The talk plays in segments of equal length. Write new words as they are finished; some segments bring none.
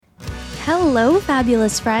Hello,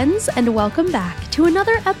 fabulous friends, and welcome back to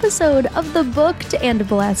another episode of the Booked and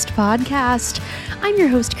Blessed podcast. I'm your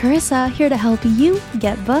host, Carissa, here to help you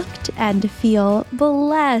get booked and feel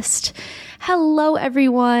blessed. Hello,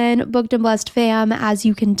 everyone, Booked and Blessed fam. As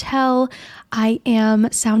you can tell, I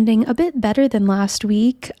am sounding a bit better than last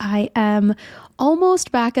week. I am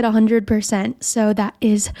almost back at 100%, so that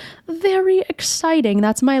is very exciting.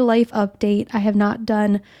 That's my life update. I have not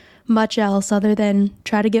done much else other than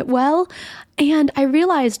try to get well. And I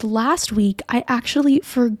realized last week I actually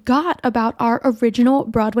forgot about our original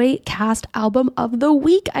Broadway cast album of the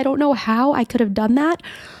week. I don't know how I could have done that,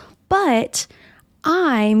 but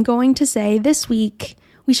I'm going to say this week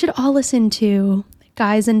we should all listen to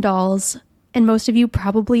Guys and Dolls. And most of you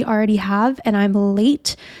probably already have, and I'm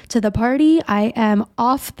late to the party. I am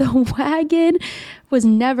off the wagon, was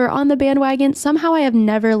never on the bandwagon. Somehow I have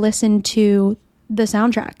never listened to the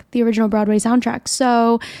soundtrack, the original Broadway soundtrack.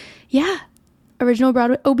 So yeah, original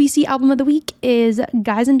Broadway OBC album of the week is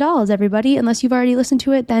Guys and Dolls, everybody. Unless you've already listened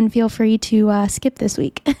to it, then feel free to skip this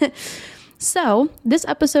week. So this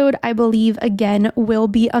episode, I believe, again, will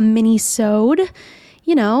be a mini-sode.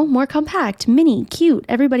 You know, more compact, mini, cute.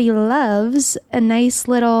 Everybody loves a nice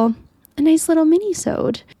little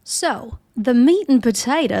mini-sode. So the meat and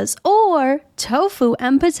potatoes, or tofu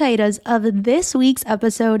and potatoes, of this week's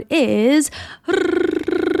episode is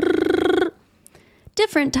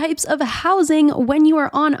different types of housing when you are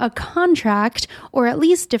on a contract, or at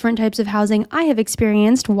least different types of housing I have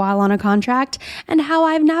experienced while on a contract and how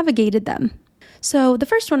I've navigated them. So the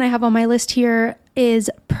first one I have on my list here is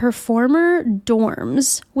performer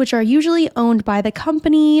dorms, which are usually owned by the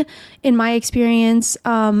company. In my experience,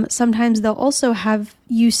 sometimes they'll also have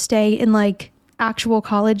you stay in like actual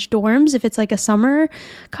college dorms if it's like a summer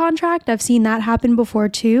contract. I've seen that happen before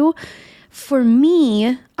too. For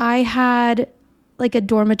me, I had like a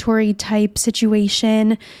dormitory type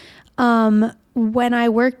situation when I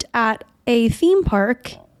worked at a theme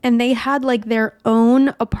park, and they had like their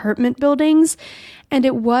own apartment buildings, and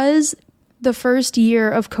it was the first year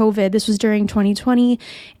of COVID. This was during 2020,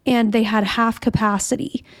 and they had half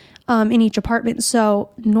capacity in each apartment. So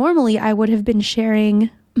normally I would have been sharing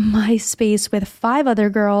my space with 5 other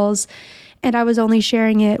girls, and I was only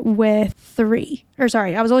sharing it with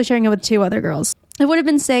 2 other girls. It would have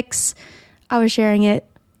been 6. I was sharing it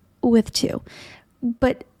with 2,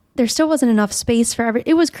 but there still wasn't enough space for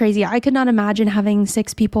it was crazy. I could not imagine having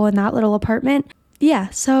 6 people in that little apartment. Yeah,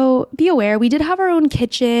 so be aware. We did have our own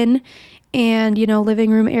kitchen and,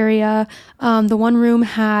 living room area. The one room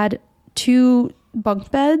had 2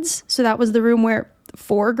 bunk beds. So that was the room where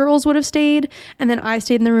 4 girls would have stayed. And then I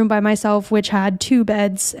stayed in the room by myself, which had 2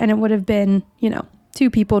 beds, and it would have been, 2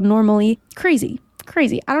 people normally. Crazy.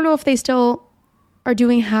 I don't know if they still are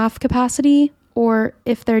doing half capacity or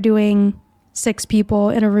if they're doing 6 people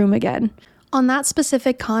in a room again. On that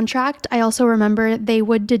specific contract, I also remember they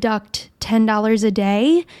would deduct $10 a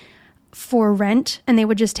day for rent, and they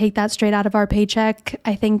would just take that straight out of our paycheck,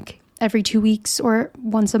 I think every 2 weeks or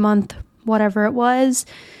once a month, whatever it was.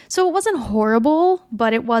 So it wasn't horrible,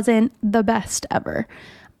 but it wasn't the best ever.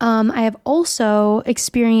 I have also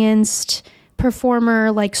experienced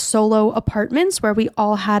performer like solo apartments where we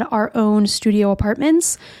all had our own studio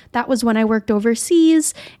apartments. That was when I worked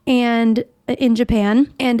overseas and in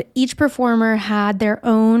Japan, and each performer had their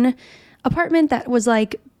own apartment that was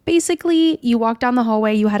like, basically you walk down the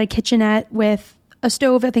hallway, you had a kitchenette with a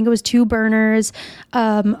stove, I think it was 2 burners,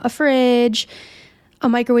 a fridge, a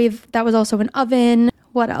microwave that was also an oven.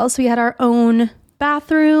 What else? We had our own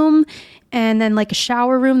bathroom, and then like a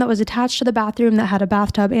shower room that was attached to the bathroom that had a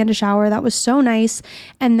bathtub and a shower. That was so nice.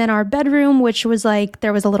 And then our bedroom, which was like,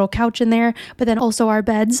 there was a little couch in there, but then also our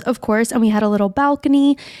beds, of course. And we had a little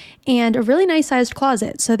balcony and a really nice sized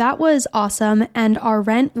closet. So that was awesome. And our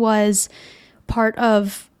rent was part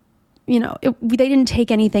of, they didn't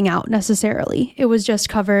take anything out necessarily. It was just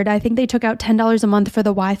covered. I think they took out $10 a month for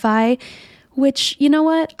the Wi-Fi, which, you know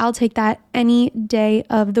what? I'll take that any day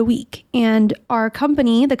of the week. And our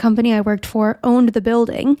company, the company I worked for, owned the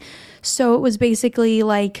building. So it was basically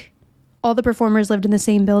like all the performers lived in the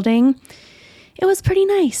same building. It was pretty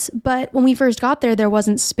nice. But when we first got there, there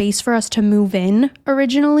wasn't space for us to move in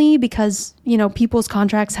originally because, people's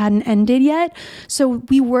contracts hadn't ended yet. So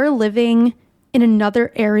we were living in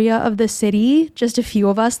another area of the city, just a few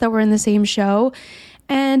of us that were in the same show.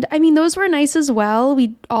 And I mean, those were nice as well.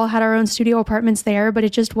 We all had our own studio apartments there, but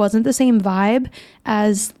it just wasn't the same vibe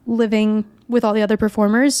as living with all the other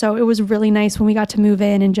performers. So it was really nice when we got to move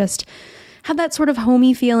in and just have that sort of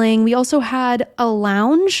homey feeling. We also had a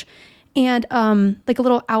lounge, and like a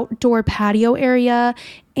little outdoor patio area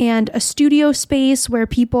and a studio space where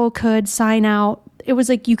people could sign out. It was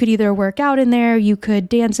like you could either work out in there, you could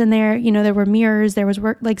dance in there. There were mirrors, there was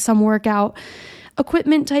some workout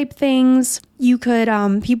equipment type things. You could,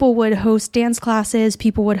 people would host dance classes,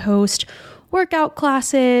 people would host workout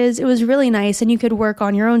classes. It was really nice, and you could work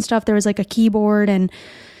on your own stuff. There was like a keyboard and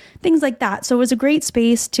things like that. So it was a great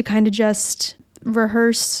space to kind of just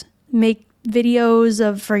rehearse, make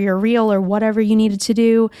videos for your reel or whatever you needed to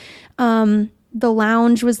do. The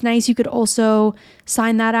lounge was nice. You could also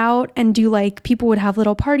sign that out and do people would have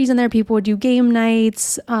little parties in there. People would do game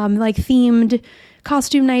nights, themed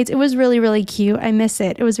costume nights. It was really, really cute. I miss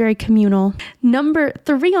it. It was very communal. Number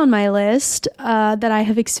 3 on my list that I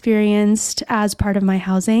have experienced as part of my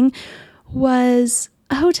housing was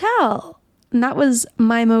a hotel. And that was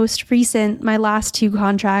my most recent, my last 2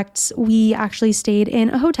 contracts. We actually stayed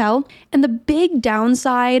in a hotel. And the big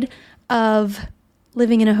downside of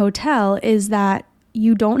living in a hotel is that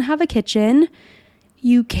you don't have a kitchen.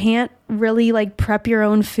 You can't really prep your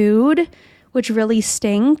own food, which really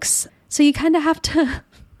stinks. So you kind of have to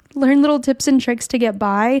learn little tips and tricks to get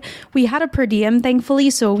by. We had a per diem, thankfully,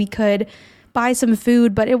 so we could buy some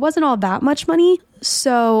food, but it wasn't all that much money.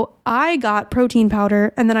 So I got protein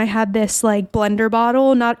powder, and then I had this blender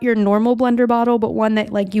bottle, not your normal blender bottle, but one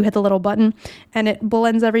that you hit the little button and it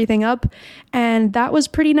blends everything up. And that was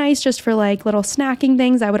pretty nice just for little snacking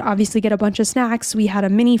things. I would obviously get a bunch of snacks. We had a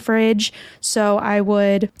mini fridge, so I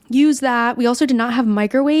would use that. We also did not have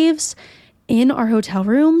microwaves in our hotel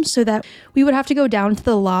room, so that we would have to go down to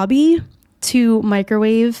the lobby to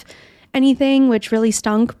microwave anything, which really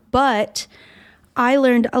stunk. But I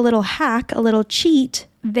learned a little hack, a little cheat.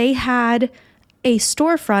 They had a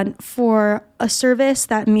storefront for a service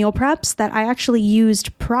that meal preps that I actually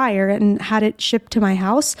used prior and had it shipped to my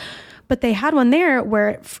house. But they had one there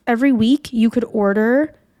where every week you could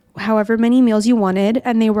order however many meals you wanted,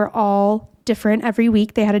 and they were all different every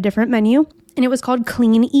week. They had a different menu, and it was called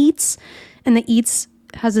Clean Eats, and the Eats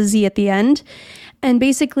has a Z at the end. And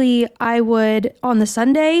basically I would, on the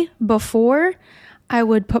Sunday before, I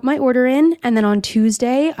would put my order in, and then on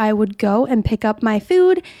Tuesday I would go and pick up my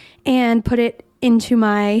food and put it into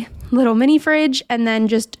my little mini fridge, and then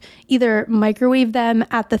just either microwave them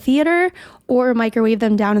at the theater or microwave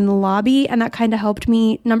them down in the lobby. And that kind of helped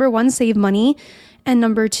me, number 1, save money, and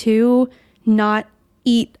number 2, not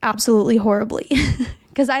eat absolutely horribly.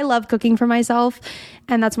 Because I love cooking for myself,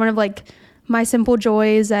 and that's one of my simple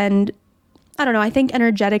joys. And I don't know, I think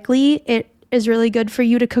energetically it is really good for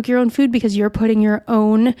you to cook your own food because you're putting your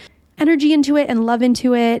own energy into it and love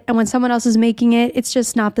into it. And when someone else is making it, it's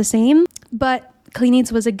just not the same. But Clean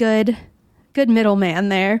Eats was a good middleman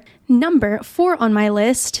there. Number 4 on my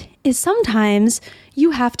list is sometimes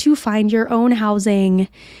you have to find your own housing.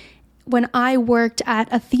 When I worked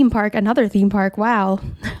at a theme park, another theme park, wow,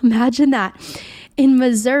 imagine that, in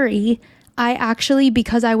Missouri, I actually,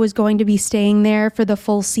 because I was going to be staying there for the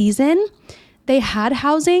full season, they had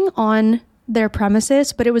housing on their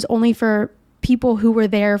premises, but it was only for people who were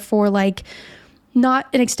there for not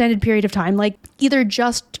an extended period of time, either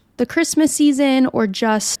just the Christmas season or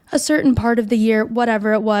just a certain part of the year,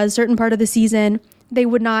 whatever it was, certain part of the season. They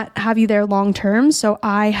would not have you there long term. So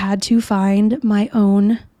I had to find my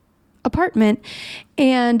own apartment.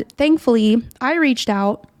 And thankfully, I reached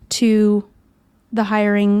out to the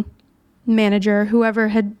hiring manager, whoever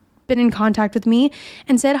had been in contact with me,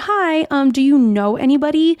 and said, hi, do you know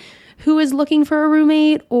anybody who is looking for a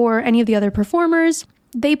roommate or any of the other performers?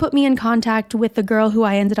 They put me in contact with the girl who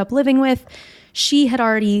I ended up living with. She had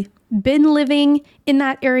already been living in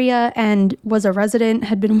that area and was a resident,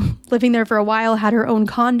 had been living there for a while, had her own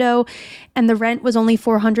condo, and the rent was only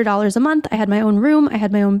 $400 a month. I had my own room, I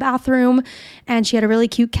had my own bathroom, and she had a really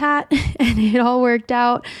cute cat, and it all worked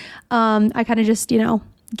out. I kind of just,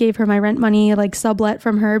 gave her my rent money, sublet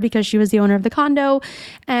from her because she was the owner of the condo.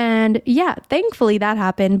 And yeah, thankfully that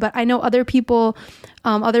happened. But I know other people,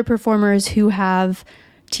 other performers who have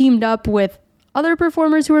teamed up with other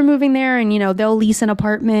performers who are moving there, and they'll lease an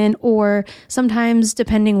apartment, or sometimes,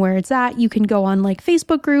 depending where it's at, you can go on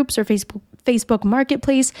Facebook groups or Facebook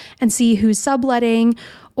Marketplace and see who's subletting,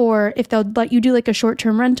 or if they'll let you do a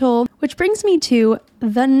short-term rental. Which brings me to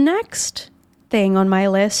the next thing on my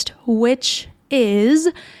list, which is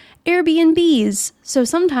Airbnbs. So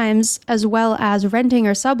sometimes, as well as renting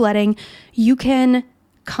or subletting, you can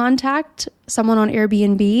contact someone on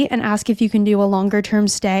Airbnb and ask if you can do a longer term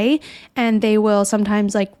stay, and they will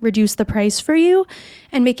sometimes reduce the price for you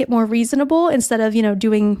and make it more reasonable instead of,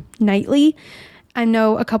 doing nightly. I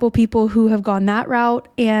know a couple people who have gone that route.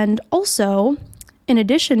 And also, in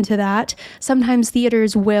addition to that, sometimes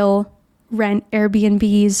theaters will rent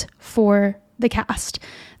Airbnbs for the cast.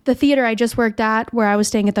 The theater I just worked at, where I was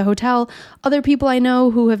staying at the hotel, other people I know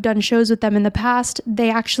who have done shows with them in the past, they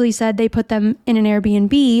actually said they put them in an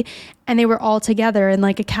Airbnb and they were all together in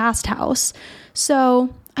like a cast house. So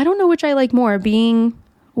I don't know which I like more, being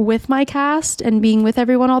with my cast and being with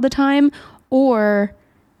everyone all the time, or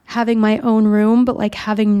having my own room but like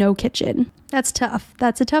having no kitchen. That's tough.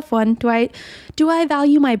 That's a tough one. Do I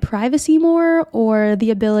value my privacy more, or the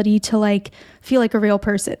ability to like feel like a real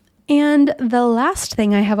person? And the last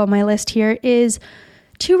thing I have on my list here is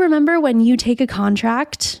to remember, when you take a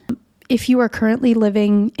contract, if you are currently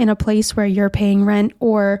living in a place where you're paying rent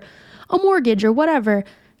or a mortgage or whatever,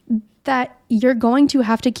 that you're going to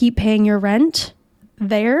have to keep paying your rent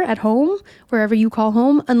there at home, wherever you call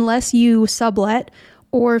home, unless you sublet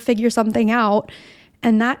or figure something out.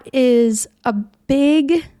 And that is a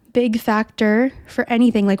big, big factor for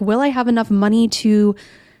anything. Like, will I have enough money to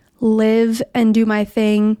live and do my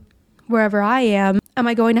thing wherever I am? Am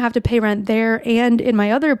I going to have to pay rent there and in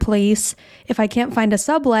my other place if I can't find a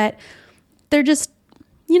sublet? They're just,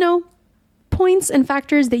 points and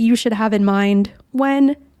factors that you should have in mind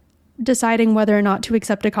when deciding whether or not to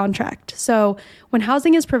accept a contract. So when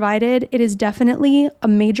housing is provided, it is definitely a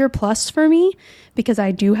major plus for me, because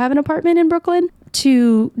I do have an apartment in Brooklyn,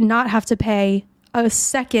 to not have to pay a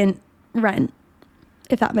second rent,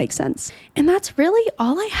 if that makes sense. And that's really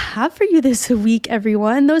all I have for you this week,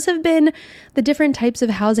 everyone. Those have been the different types of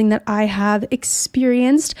housing that I have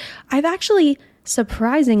experienced. I've actually,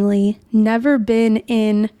 surprisingly, never been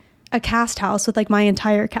in a cast house with like my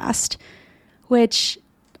entire cast, which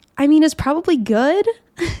is probably good,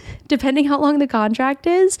 depending how long the contract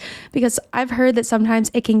is, because I've heard that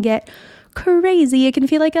sometimes it can get crazy. It can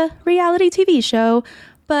feel like a reality TV show.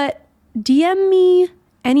 But DM me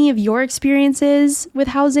any of your experiences with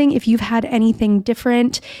housing, if you've had anything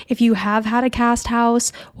different, if you have had a cast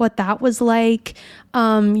house, what that was like,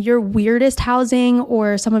 your weirdest housing,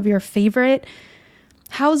 or some of your favorite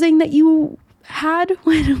housing that you had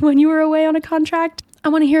when you were away on a contract. I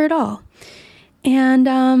want to hear it all. And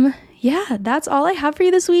that's all I have for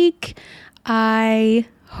you this week. I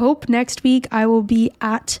hope next week I will be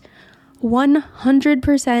at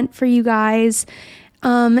 100% for you guys.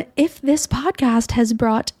 If this podcast has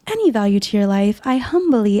brought any value to your life, I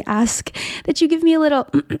humbly ask that you give me a little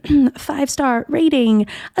 5-star rating,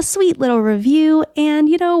 a sweet little review, and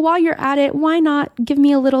while you're at it, why not give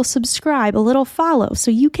me a little subscribe, a little follow, so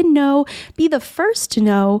you can be the first to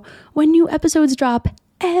know when new episodes drop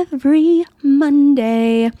every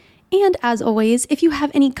Monday. And as always, if you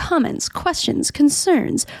have any comments, questions,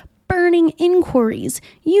 concerns, burning inquiries,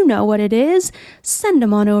 you know what it is. Send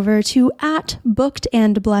them on over to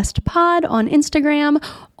 @BookedAndBlessedPod on Instagram,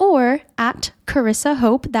 or @Carissa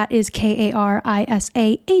Hope, that is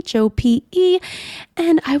KARISAHOPE,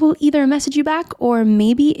 and I will either message you back, or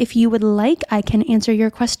maybe if you would like, I can answer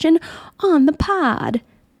your question on the pod.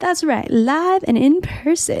 That's right, live and in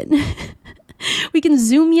person. We can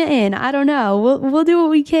zoom you in. I don't know. We'll do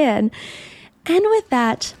what we can. And with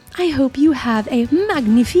that, I hope you have a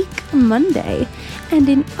magnifique Monday. And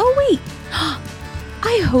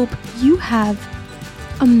I hope you have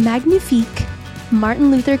a magnifique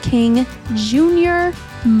Martin Luther King Jr.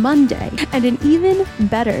 Monday, and an even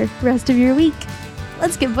better rest of your week.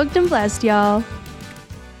 Let's get booked and blessed, y'all.